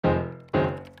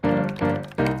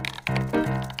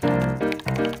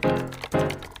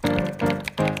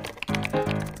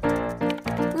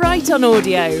Write on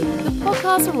Audio, the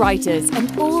podcast for writers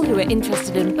and all who are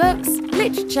interested in books,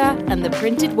 literature, and the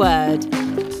printed word.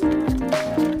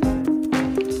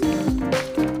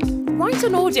 Write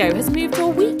on Audio has moved to a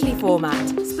weekly format,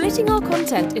 splitting our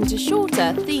content into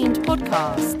shorter, themed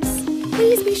podcasts.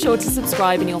 Please be sure to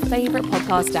subscribe in your favourite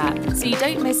podcast app so you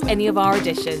don't miss any of our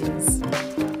editions.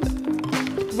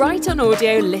 Write on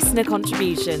Audio listener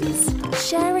contributions,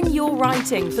 sharing your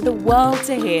writing for the world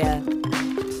to hear.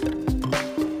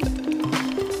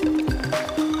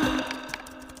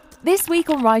 This week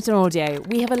on Write on Audio,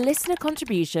 we have a listener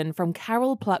contribution from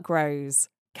Carol Pluckrose.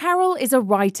 Carol is a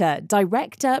writer,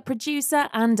 director, producer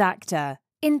and actor.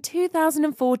 In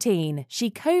 2014, she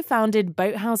co-founded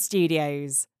Boathouse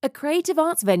Studios, a creative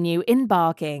arts venue in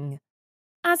Barking.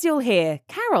 As you'll hear,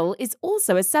 Carol is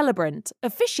also a celebrant,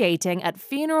 officiating at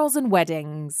funerals and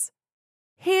weddings.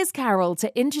 Here's Carol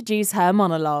to introduce her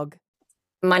monologue.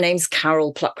 My name's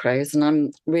Carol Pluckrose, and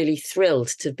I'm really thrilled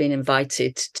to have been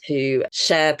invited to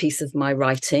share a piece of my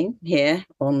writing here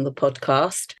on the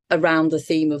podcast around the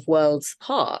theme of World's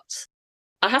Heart.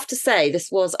 I have to say,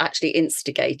 this was actually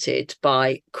instigated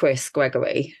by Chris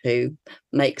Gregory, who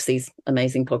makes these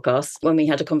amazing podcasts, when we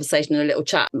had a conversation and a little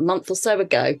chat a month or so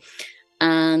ago.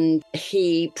 And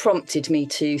he prompted me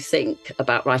to think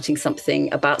about writing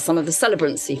something about some of the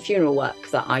celebrancy funeral work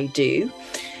that I do.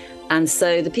 And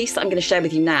so the piece that I'm going to share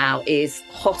with you now is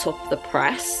hot off the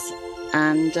press,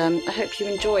 and I hope you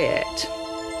enjoy it.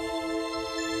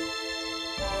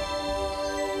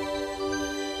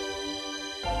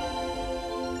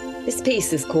 This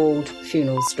piece is called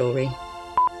Funeral Story.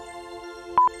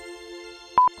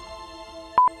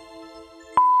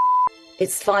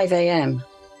 It's 5 a.m.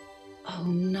 Oh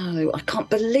no, I can't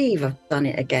believe I've done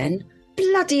it again.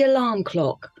 Bloody alarm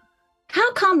clock.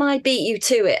 How come I beat you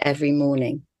to it every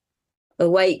morning?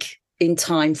 Awake in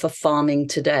time for farming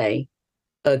today.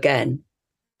 Again.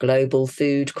 Global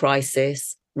food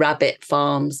crisis, rabbit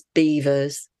farms,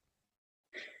 beavers.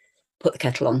 Put the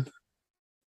kettle on.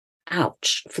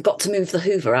 Ouch, forgot to move the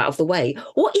Hoover out of the way.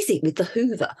 What is it with the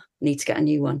Hoover? Need to get a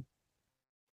new one.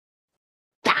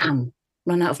 Damn,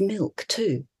 run out of milk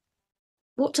too.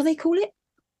 What do they call it?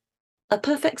 A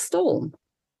perfect storm?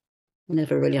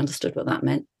 Never really understood what that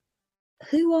meant.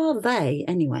 Who are they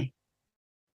anyway?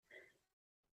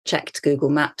 Checked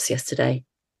Google Maps yesterday.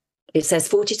 It says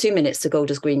 42 minutes to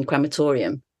Golders Green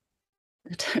Crematorium.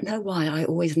 I don't know why I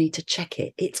always need to check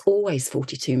it. It's always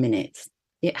 42 minutes.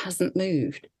 It hasn't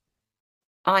moved.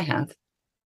 I have.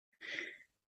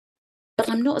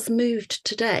 But I'm not as moved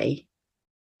today.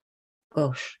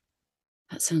 Gosh,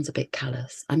 that sounds a bit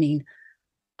callous. I mean,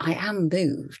 I am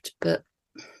moved, but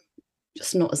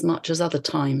just not as much as other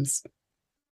times.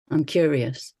 I'm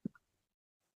curious.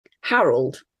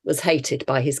 Harold was hated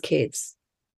by his kids.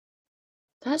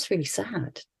 That's really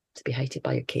sad, to be hated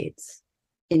by your kids,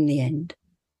 in the end.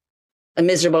 A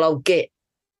miserable old git.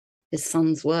 His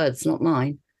son's words, not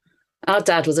mine. Our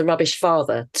dad was a rubbish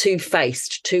father,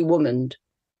 two-faced, two-womaned.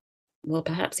 Well,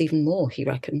 perhaps even more, he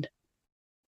reckoned.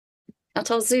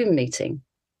 At our Zoom meeting,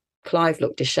 Clive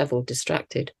looked dishevelled,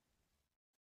 distracted.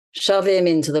 Shove him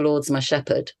into the Lord's my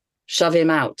shepherd. Shove him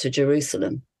out to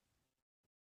Jerusalem.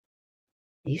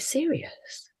 Are you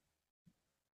serious?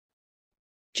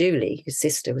 Julie, his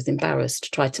sister, was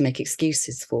embarrassed, tried to make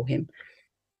excuses for him.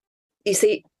 You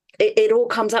see, it all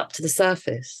comes up to the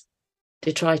surface.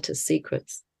 Detritus,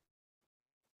 secrets.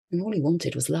 And all he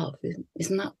wanted was love.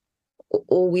 Isn't that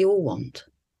all we all want?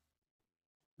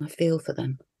 I feel for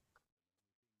them.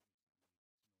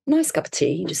 Nice cup of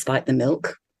tea, despite the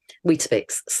milk.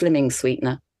 Weetabix, slimming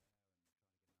sweetener.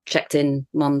 Checked in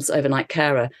Mum's overnight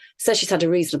carer. Says she's had a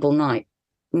reasonable night.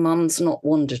 Mum's not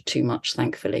wandered too much,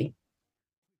 thankfully.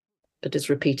 But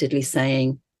is repeatedly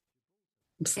saying,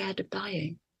 I'm scared of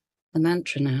dying. A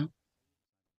mantra now.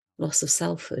 Loss of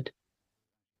selfhood.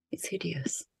 It's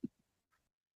hideous.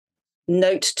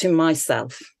 Note to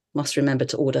myself. Must remember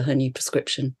to order her new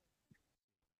prescription.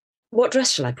 What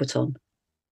dress shall I put on?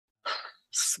 I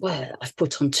swear I've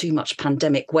put on too much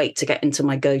pandemic weight to get into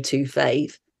my go-to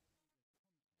fave.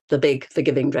 The big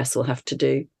forgiving dress will have to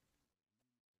do.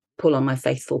 Pull on my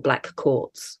faithful black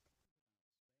cords.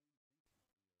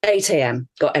 8 a.m.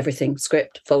 Got everything.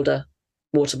 Script, folder,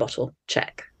 water bottle.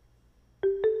 Check.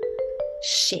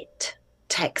 Shit.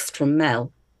 Text from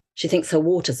Mel. She thinks her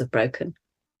waters have broken.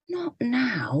 Not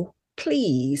now.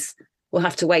 Please. We'll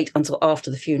have to wait until after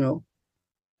the funeral.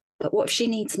 But what if she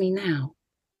needs me now?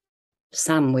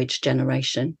 Sandwich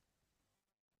generation.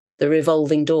 The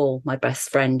revolving door, my best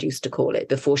friend used to call it,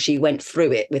 before she went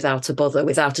through it without a bother,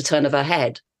 without a turn of her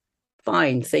head.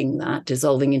 Fine thing, that,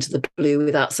 dissolving into the blue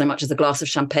without so much as a glass of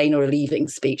champagne or a leaving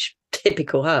speech.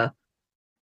 Typical her.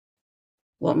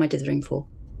 What am I dithering for?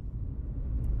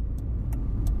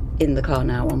 In the car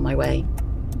now, on my way.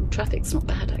 Traffic's not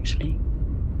bad, actually.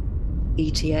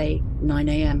 ETA, 9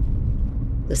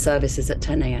 a.m. The service is at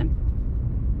 10 a.m.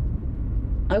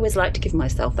 I always like to give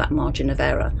myself that margin of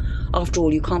error. After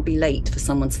all, you can't be late for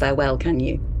someone's farewell, can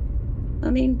you? I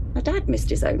mean, my dad missed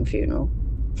his own funeral.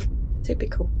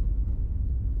 Typical.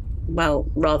 Well,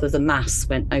 rather the mass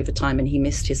went overtime and he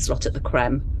missed his slot at the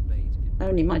creme.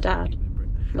 Only my dad.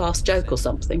 Last joke or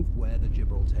something.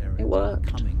 It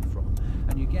worked.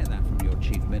 And you get that from your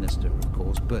chief minister, of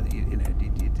course, but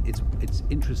it's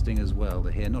interesting as well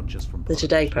to hear not just from the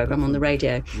Today programme on the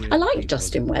radio. I like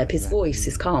Justin Webb. His voice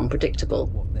is calm,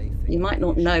 predictable. You might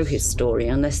not know his story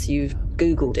unless you've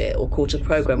Googled it or caught a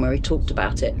programme where he talked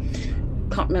about it.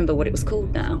 Can't remember what it was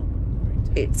called now.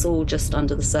 It's all just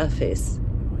under the surface.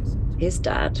 His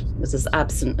dad was as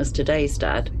absent as today's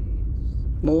dad.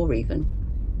 More even.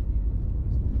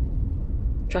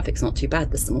 Traffic's not too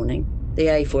bad this morning. The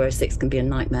A406 can be a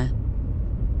nightmare.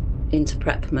 Into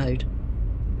prep mode.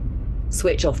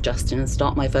 Switch off, Justin, and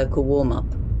start my vocal warm-up.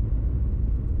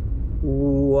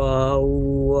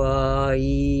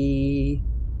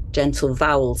 Gentle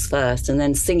vowels first, and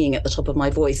then singing at the top of my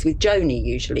voice with Joni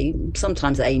usually,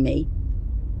 sometimes Amy.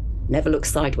 Never look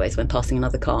sideways when passing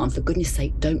another car, and for goodness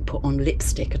sake, don't put on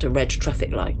lipstick at a red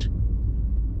traffic light.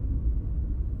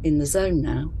 In the zone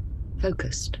now,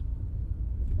 focused.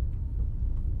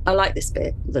 I like this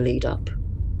bit, the lead up,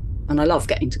 and I love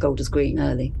getting to Golders Green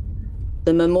early.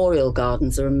 The memorial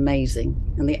gardens are amazing,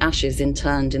 and the ashes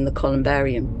interned in the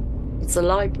columbarium. It's a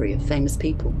library of famous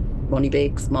people. Ronnie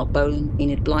Biggs, Mark Bolan,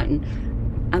 Enid Blyton,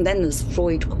 and then there's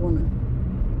Freud Corner.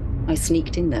 I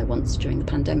sneaked in there once during the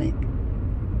pandemic.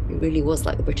 It really was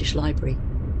like the British Library.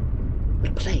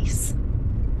 But a place.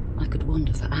 I could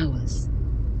wander for hours.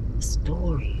 The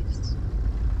stories.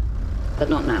 But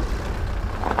not now.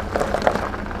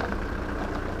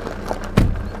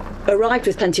 Arrived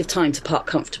with plenty of time to park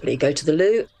comfortably, go to the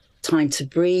loo, time to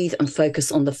breathe and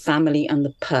focus on the family and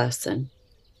the person.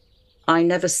 I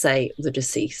never say the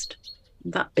deceased.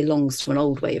 That belongs to an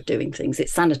old way of doing things. It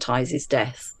sanitises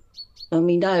death. When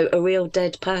we know a real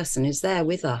dead person is there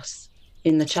with us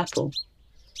in the chapel.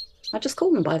 I just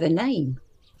call them by their name.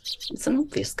 It's an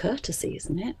obvious courtesy,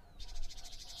 isn't it?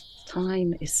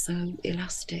 Time is so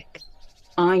elastic.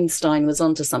 Einstein was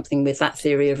onto something with that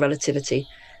theory of relativity.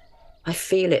 I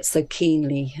feel it so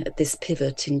keenly at this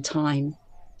pivot in time,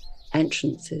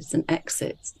 entrances and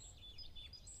exits.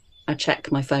 I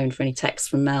check my phone for any texts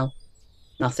from Mel.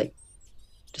 Nothing.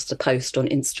 Just a post on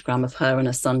Instagram of her and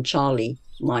her son Charlie,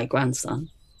 my grandson.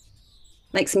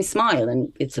 Makes me smile,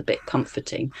 and it's a bit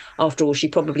comforting. After all, she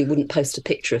probably wouldn't post a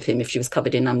picture of him if she was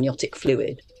covered in amniotic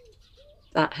fluid.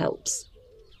 That helps.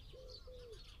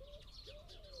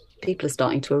 People are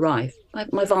starting to arrive.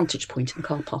 My vantage point in the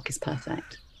car park is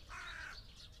perfect.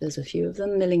 There's a few of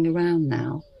them milling around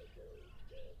now.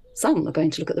 Some are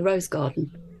going to look at the rose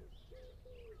garden.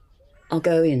 I'll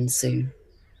go in soon.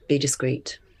 Be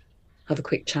discreet. Have a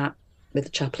quick chat with the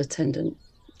chapel attendant,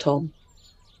 Tom.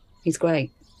 He's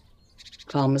great.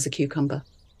 Calm as a cucumber.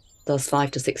 Does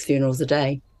 5 to 6 funerals a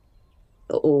day.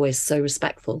 But always so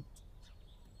respectful.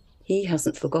 He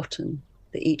hasn't forgotten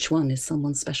that each one is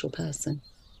someone's special person.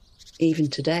 Even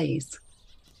today's.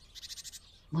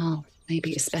 Well,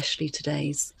 maybe especially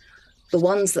today's. The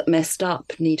ones that messed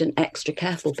up need an extra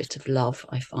careful bit of love,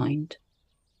 I find.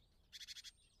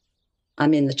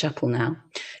 I'm in the chapel now.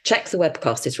 Check the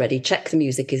webcast is ready. Check the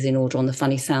music is in order on the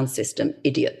funny sound system.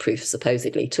 Idiot-proof,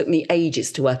 supposedly. Took me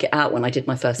ages to work it out when I did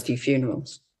my first few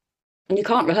funerals. And you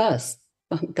can't rehearse.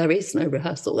 There is no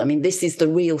rehearsal. I mean, this is the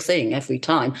real thing every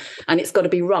time. And it's got to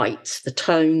be right. The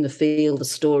tone, the feel, the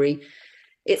story.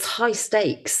 It's high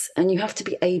stakes, and you have to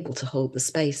be able to hold the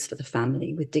space for the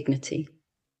family with dignity.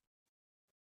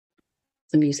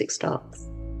 The music starts.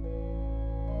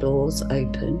 Doors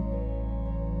open.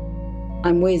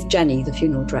 I'm with Jenny, the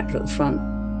funeral director, at the front.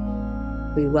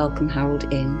 We welcome Harold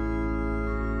in,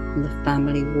 and the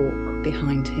family walk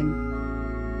behind him.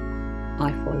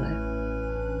 I follow.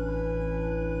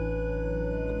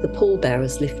 The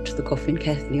pallbearers lift the coffin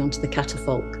carefully onto the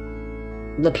catafalque,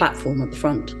 the platform at the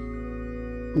front,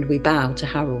 and we bow to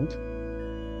Harold.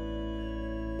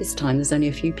 This time there's only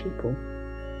a few people.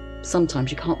 Sometimes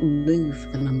you can't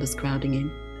move the numbers crowding in.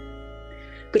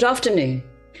 Good afternoon.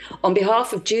 On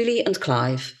behalf of Julie and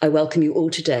Clive, I welcome you all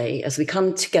today as we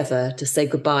come together to say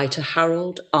goodbye to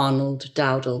Harold Arnold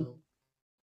Dowdall.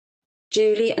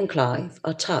 Julie and Clive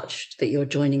are touched that you're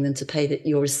joining them to pay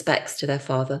your respects to their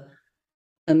father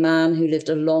a man who lived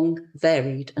a long,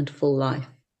 varied and full life.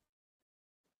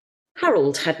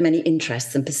 Harold had many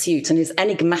interests and pursuits, and his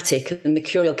enigmatic and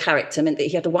mercurial character meant that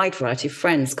he had a wide variety of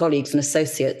friends, colleagues and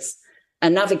associates,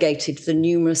 and navigated the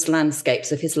numerous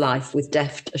landscapes of his life with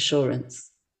deft assurance.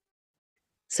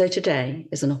 So today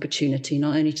is an opportunity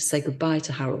not only to say goodbye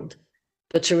to Harold,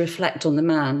 but to reflect on the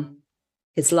man,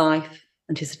 his life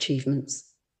and his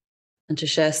achievements, and to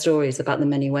share stories about the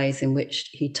many ways in which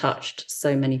he touched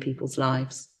so many people's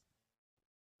lives.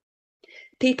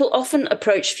 People often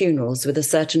approach funerals with a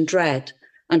certain dread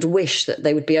and wish that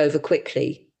they would be over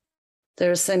quickly.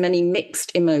 There are so many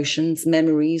mixed emotions,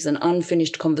 memories, and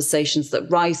unfinished conversations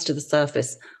that rise to the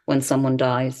surface when someone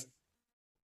dies.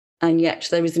 And yet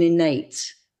there is an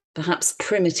innate, perhaps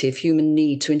primitive human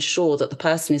need to ensure that the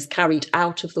person is carried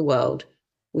out of the world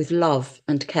with love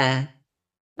and care,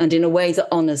 and in a way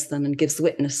that honours them and gives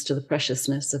witness to the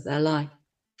preciousness of their life.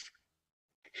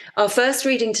 Our first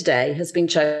reading today has been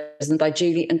chosen by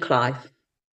Julie and Clive.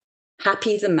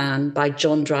 Happy the Man by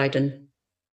John Dryden,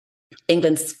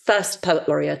 England's first poet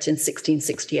laureate in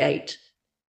 1668.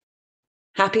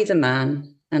 Happy the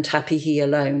man, and happy he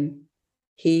alone,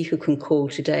 he who can call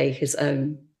today his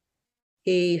own,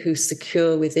 he who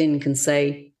secure within can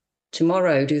say,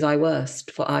 tomorrow do thy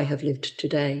worst, for I have lived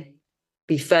today.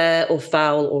 Be fair or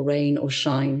foul or rain or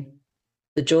shine,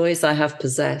 the joys I have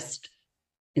possessed,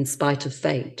 in spite of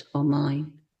fate, are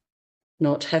mine.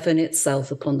 Not heaven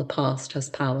itself upon the past has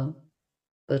power,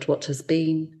 but what has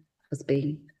been,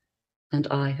 and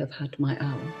I have had my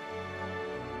hour.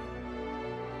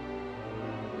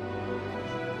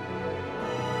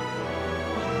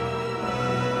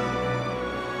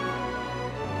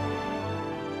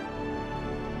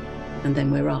 And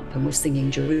then we're up and we're singing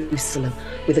Jerusalem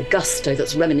with a gusto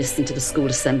that's reminiscent of a school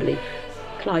assembly.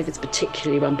 Clive is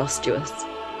particularly rumbustious.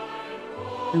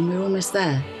 And we're almost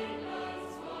there.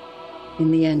 In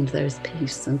the end, there is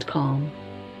peace and calm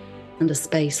and a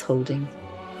space holding.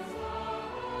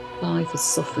 Clive has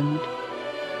softened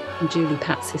and Julie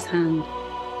pats his hand.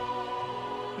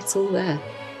 It's all there.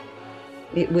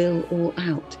 It will all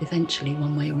out eventually,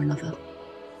 one way or another.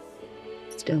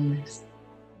 Stillness.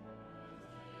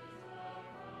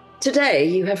 Today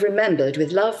you have remembered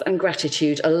with love and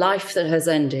gratitude a life that has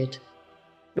ended.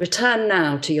 Return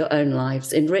now to your own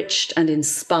lives, enriched and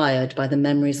inspired by the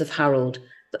memories of Harold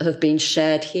that have been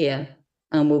shared here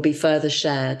and will be further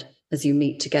shared as you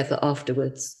meet together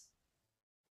afterwards.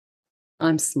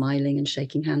 I'm smiling and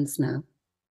shaking hands now.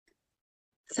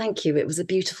 Thank you, it was a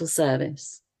beautiful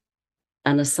service.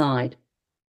 And aside,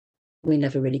 we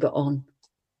never really got on,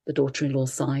 the daughter-in-law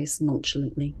sighs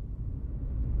nonchalantly.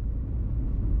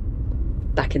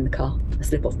 Back in the car, I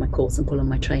slip off my coats and pull on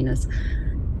my trainers.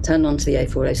 Turn on to the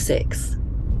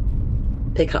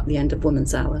A406. Pick up the end of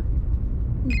Woman's Hour.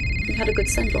 We had a good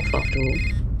send-off after all.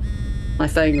 My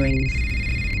phone rings.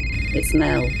 It's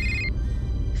Mel.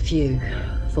 Phew,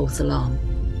 false alarm.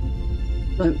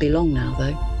 Won't be long now,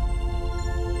 though.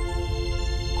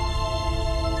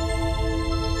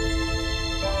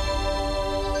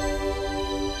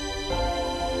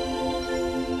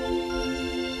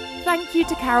 Thank you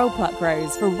to Carol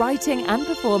Pluckrose for writing and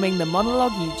performing the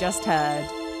monologue you just heard.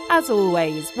 As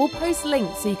always, we'll post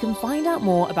links so you can find out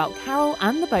more about Carol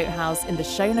and the Boathouse in the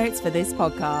show notes for this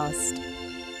podcast.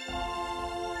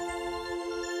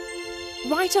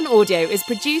 Write on Audio is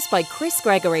produced by Chris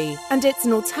Gregory, and it's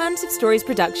an Alternative Stories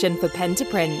production for Pen to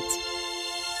Print.